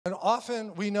And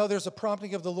often we know there's a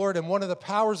prompting of the Lord, and one of the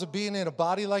powers of being in a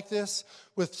body like this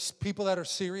with people that are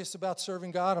serious about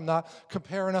serving God, I'm not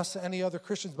comparing us to any other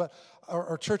Christians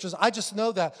or churches. I just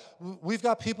know that we've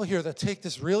got people here that take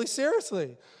this really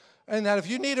seriously. And that if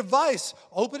you need advice,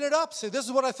 open it up. Say, this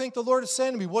is what I think the Lord is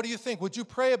saying to me. What do you think? Would you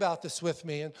pray about this with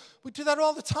me? And we do that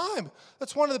all the time.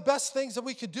 That's one of the best things that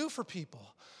we could do for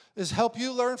people, is help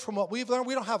you learn from what we've learned.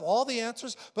 We don't have all the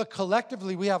answers, but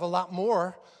collectively we have a lot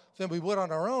more than we would on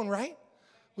our own, right?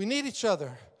 We need each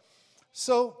other.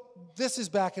 So this is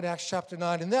back in Acts chapter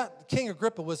 9, and that King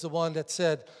Agrippa was the one that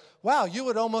said, wow, you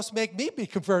would almost make me be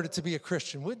converted to be a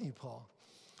Christian, wouldn't you, Paul?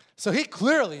 So he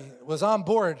clearly was on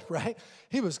board, right?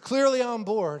 He was clearly on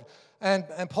board. And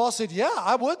Paul said, yeah,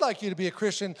 I would like you to be a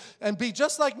Christian and be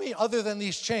just like me other than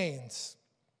these chains.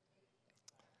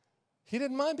 He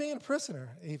didn't mind being a prisoner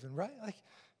even, right?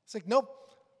 It's like, nope.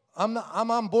 I'm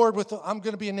on board I'm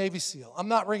going to be a Navy SEAL. I'm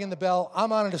not ringing the bell.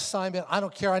 I'm on an assignment. I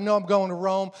don't care. I know I'm going to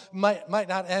Rome. Might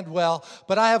not end well,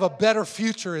 but I have a better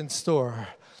future in store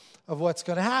of what's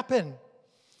going to happen.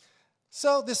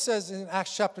 So this says in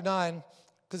Acts chapter 9,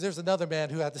 because there's another man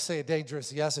who had to say a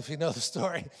dangerous yes, if you know the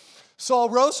story. Saul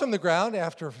rose from the ground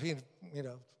after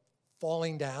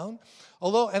falling down.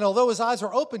 Although his eyes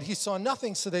were opened, he saw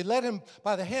nothing. So they led him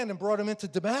by the hand and brought him into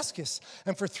Damascus.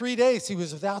 And for 3 days he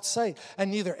was without sight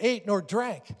and neither ate nor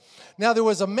drank. Now there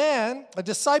was a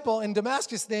disciple in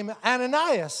Damascus named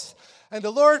Ananias. And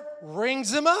the Lord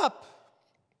rings him up.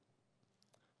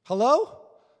 Hello?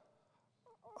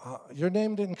 Your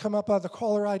name didn't come up on the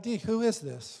caller ID. Who is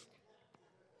this?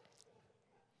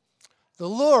 The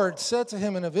Lord said to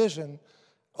him in a vision,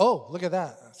 oh, look at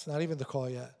that. It's not even the call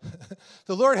yet.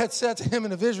 The Lord had said to him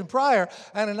in a vision prior,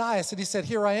 Ananias, and he said,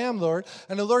 here I am, Lord.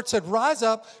 And the Lord said, rise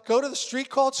up, go to the street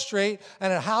called Straight,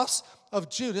 and a house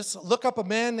of Judas, look up a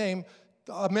man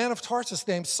of Tarsus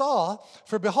named Saul,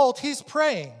 for behold, he's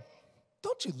praying.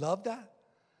 Don't you love that?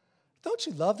 Don't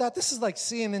you love that? This is like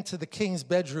seeing into the king's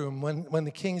bedroom when the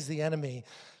king's the enemy,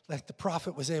 like the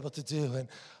prophet was able to do. And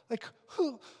like,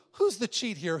 who's the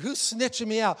cheat here? Who's snitching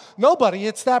me out? Nobody.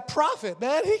 It's that prophet,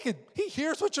 man. He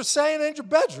hears what you're saying in your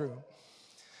bedroom.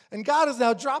 And God is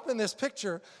now dropping this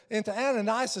picture into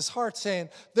Ananias' heart saying,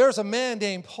 there's a man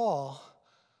named Paul,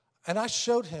 and I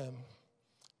showed him.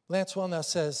 Lance Wellnow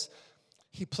says,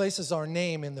 he places our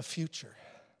name in the future.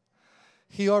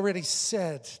 He already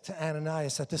said to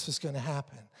Ananias that this was going to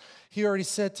happen. He already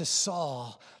said to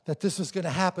Saul that this was going to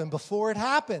happen before it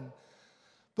happened.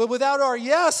 But without our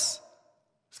yes,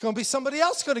 it's going to be somebody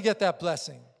else going to get that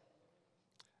blessing.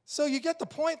 So you get the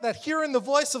point that hearing the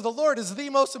voice of the Lord is the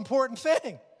most important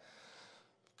thing.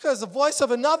 Because the voice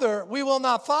of another we will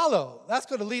not follow. That's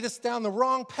going to lead us down the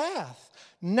wrong path.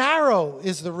 Narrow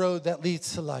is the road that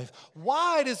leads to life.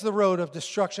 Wide is the road of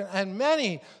destruction, and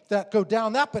many that go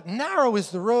down that, but narrow is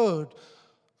the road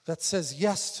that says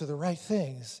yes to the right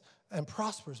things and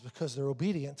prospers because they're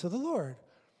obedient to the Lord.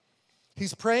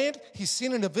 He's praying. He's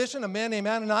seen in a vision a man named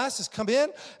Ananias has come in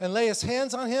and lay his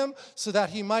hands on him so that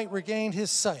he might regain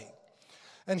his sight.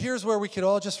 And here's where we could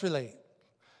all just relate.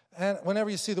 And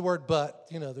whenever you see the word but,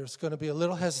 there's going to be a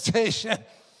little hesitation.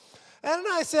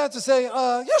 Ananias had to say,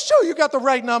 yeah, sure, you got the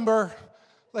right number.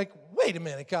 Like, wait a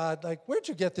minute, God. Like, where'd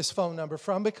you get this phone number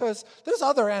from? Because there's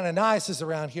other Ananiases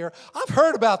around here. I've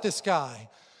heard about this guy.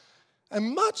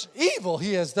 And much evil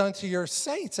he has done to your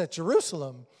saints at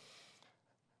Jerusalem.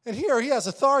 And here he has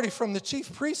authority from the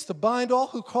chief priest to bind all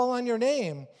who call on your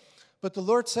name. But the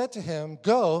Lord said to him,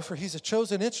 go, for he's a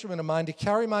chosen instrument of mine to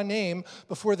carry my name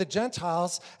before the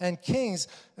Gentiles and kings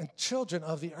and children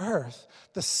of the earth.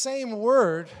 The same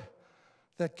word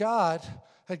that God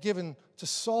had given to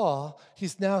Saul,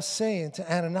 he's now saying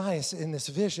to Ananias in this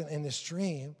vision, in this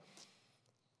dream,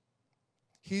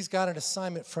 he's got an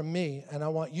assignment from me, and I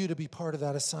want you to be part of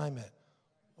that assignment.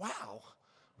 Wow,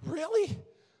 really?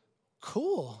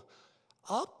 Cool.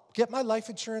 I'll get my life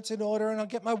insurance in order, and I'll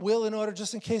get my will in order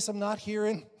just in case I'm not here.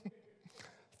 And you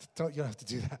don't have to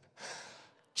do that.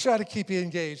 Try to keep you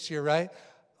engaged here, right?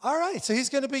 All right, so he's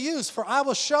going to be used. For I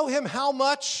will show him how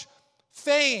much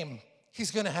fame he's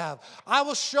going to have. I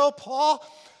will show Paul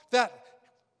that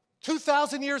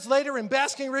 2,000 years later in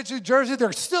Basking Ridge, New Jersey,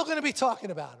 they're still going to be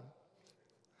talking about him.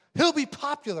 He'll be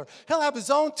popular. He'll have his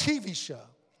own TV show.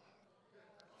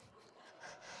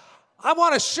 I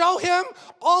want to show him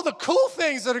all the cool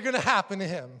things that are going to happen to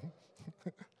him.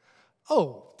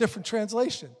 Oh, different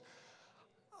translation.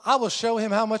 I will show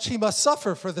him how much he must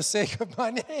suffer for the sake of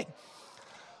my name.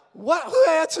 Who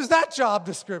answers that job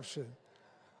description?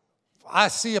 I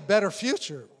see a better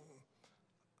future.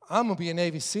 I'm going to be a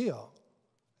Navy SEAL.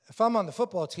 If I'm on the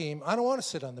football team, I don't want to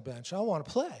sit on the bench. I want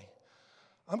to play.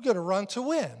 I'm going to run to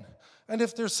win. And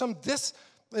if there's some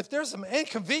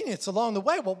inconvenience along the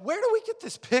way, well, where do we get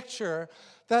this picture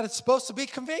that it's supposed to be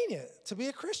convenient to be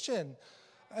a Christian?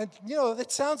 And,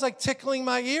 it sounds like tickling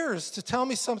my ears to tell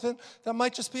me something that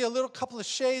might just be a little couple of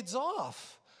shades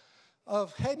off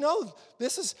of, hey, no,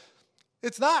 it's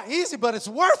not easy, but it's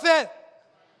worth it.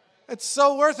 It's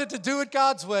so worth it to do it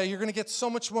God's way. You're going to get so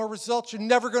much more results. You're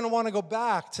never going to want to go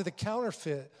back to the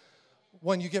counterfeit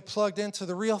when you get plugged into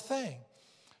the real thing.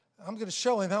 I'm going to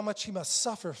show him how much he must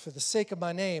suffer for the sake of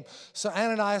my name. So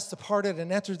Ananias departed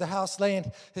and entered the house,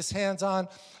 laying his hands on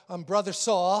brother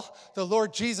Saul. The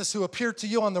Lord Jesus, who appeared to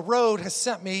you on the road, has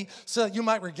sent me so that you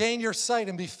might regain your sight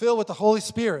and be filled with the Holy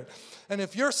Spirit. And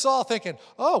if you're Saul thinking,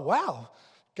 oh, wow,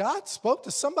 God spoke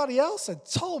to somebody else and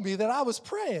told me that I was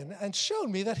praying and showed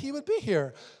me that he would be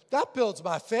here. That builds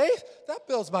my faith. That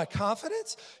builds my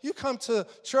confidence. You come to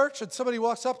church and somebody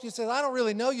walks up to you and says, I don't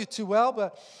really know you too well,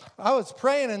 but I was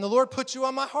praying and the Lord put you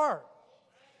on my heart.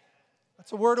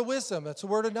 That's a word of wisdom. That's a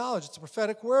word of knowledge. It's a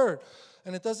prophetic word.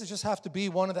 And it doesn't just have to be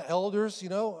one of the elders,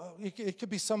 It could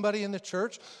be somebody in the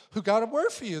church who got a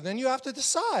word for you. Then you have to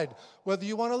decide whether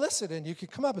you want to listen. And you can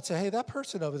come up and say, hey, that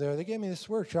person over there, they gave me this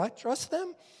word. Should I trust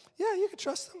them? Yeah, you can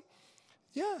trust them.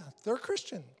 Yeah, they're a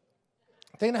Christian.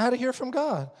 They know how to hear from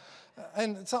God.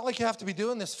 And it's not like you have to be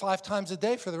doing this 5 times a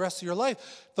day for the rest of your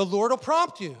life. The Lord will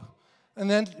prompt you. And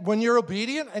then when you're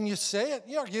obedient and you say it,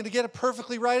 you're going to get it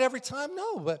perfectly right every time?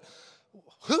 No, but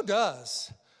who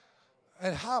does?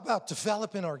 And how about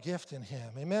developing our gift in him?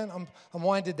 Amen? I'm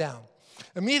winded down.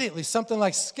 Immediately, something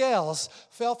like scales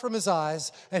fell from his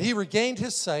eyes, and he regained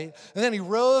his sight. And then he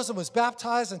rose and was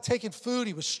baptized, and taking food,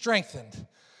 he was strengthened.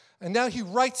 And now he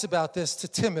writes about this to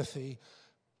Timothy,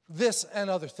 this and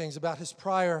other things about his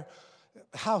prior,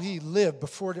 how he lived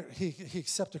before he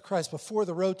accepted Christ, before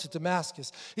the road to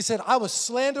Damascus. He said, I was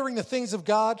slandering the things of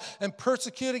God and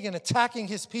persecuting and attacking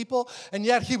his people, and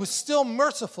yet he was still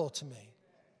merciful to me,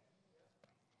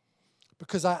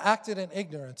 because I acted in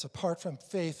ignorance apart from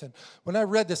faith. And when I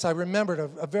read this, I remembered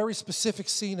a very specific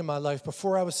scene in my life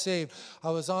before I was saved.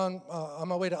 I was on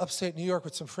my way to upstate New York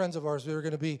with some friends of ours. We were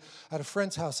going to be at a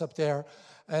friend's house up there.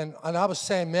 And I was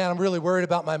saying, man, I'm really worried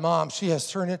about my mom. She has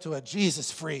turned into a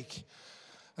Jesus freak.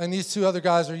 And these 2 other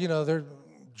guys are, they're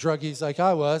druggies like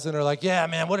I was. And they're like, yeah,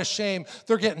 man, what a shame.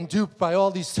 They're getting duped by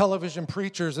all these television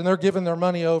preachers. And they're giving their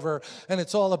money over. And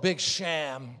it's all a big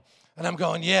sham. And I'm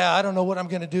going, yeah, I don't know what I'm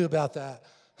going to do about that.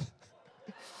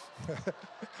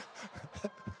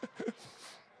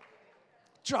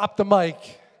 Drop the mic.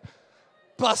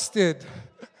 Busted.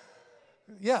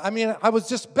 Yeah, I was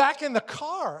just back in the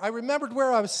car. I remembered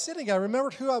where I was sitting. I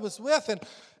remembered who I was with. And,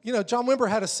 John Wimber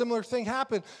had a similar thing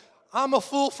happen. I'm a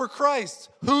fool for Christ.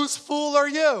 Whose fool are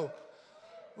you?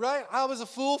 Right? I was a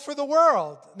fool for the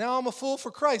world. Now I'm a fool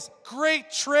for Christ.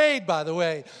 Great trade, by the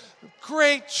way.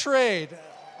 Great trade.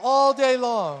 All day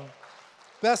long.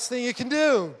 Best thing you can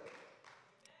do.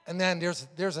 And then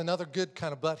there's another good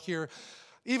kind of but here.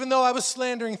 Even though I was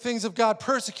slandering things of God,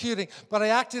 persecuting, but I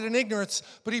acted in ignorance,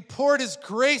 but he poured his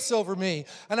grace over me,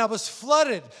 and I was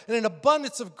flooded in an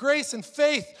abundance of grace and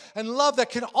faith and love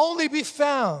that can only be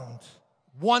found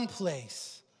one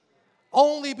place.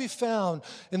 Only be found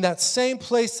in that same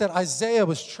place that Isaiah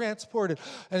was transported.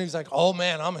 And he's like, oh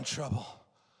man, I'm in trouble.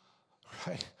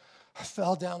 Right? I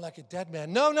fell down like a dead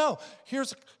man. No.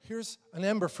 Here's an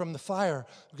ember from the fire.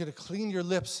 I'm going to clean your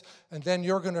lips, and then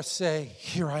you're going to say,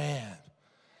 here I am.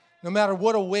 No matter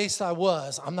what a waste I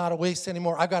was, I'm not a waste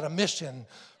anymore. I got a mission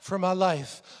for my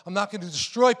life. I'm not going to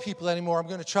destroy people anymore. I'm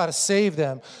going to try to save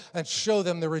them and show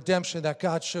them the redemption that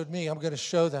God showed me. I'm going to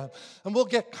show them. And we'll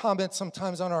get comments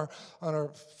sometimes on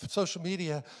our social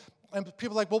media, and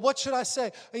people are like, well, what should I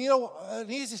say? And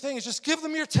an easy thing is just give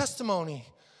them your testimony.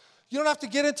 You don't have to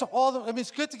get into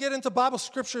it's good to get into Bible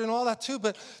scripture and all that too,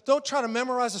 but don't try to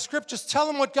memorize the script. Just tell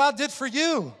them what God did for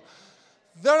you.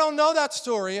 They don't know that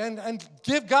story, and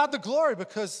give God the glory,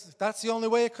 because that's the only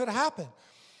way it could happen.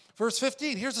 Verse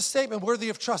 15, here's a statement worthy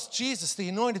of trust. Jesus, the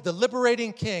anointed, the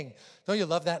liberating king. Don't you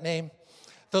love that name?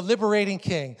 The liberating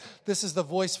king. This is the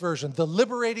voice version. The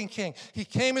liberating king. He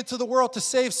came into the world to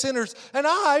save sinners, and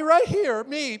I, right here,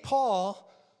 me, Paul,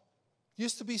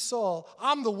 used to be Saul.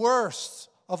 I'm the worst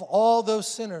of all those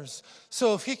sinners.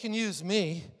 So if he can use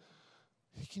me,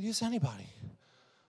 he can use anybody.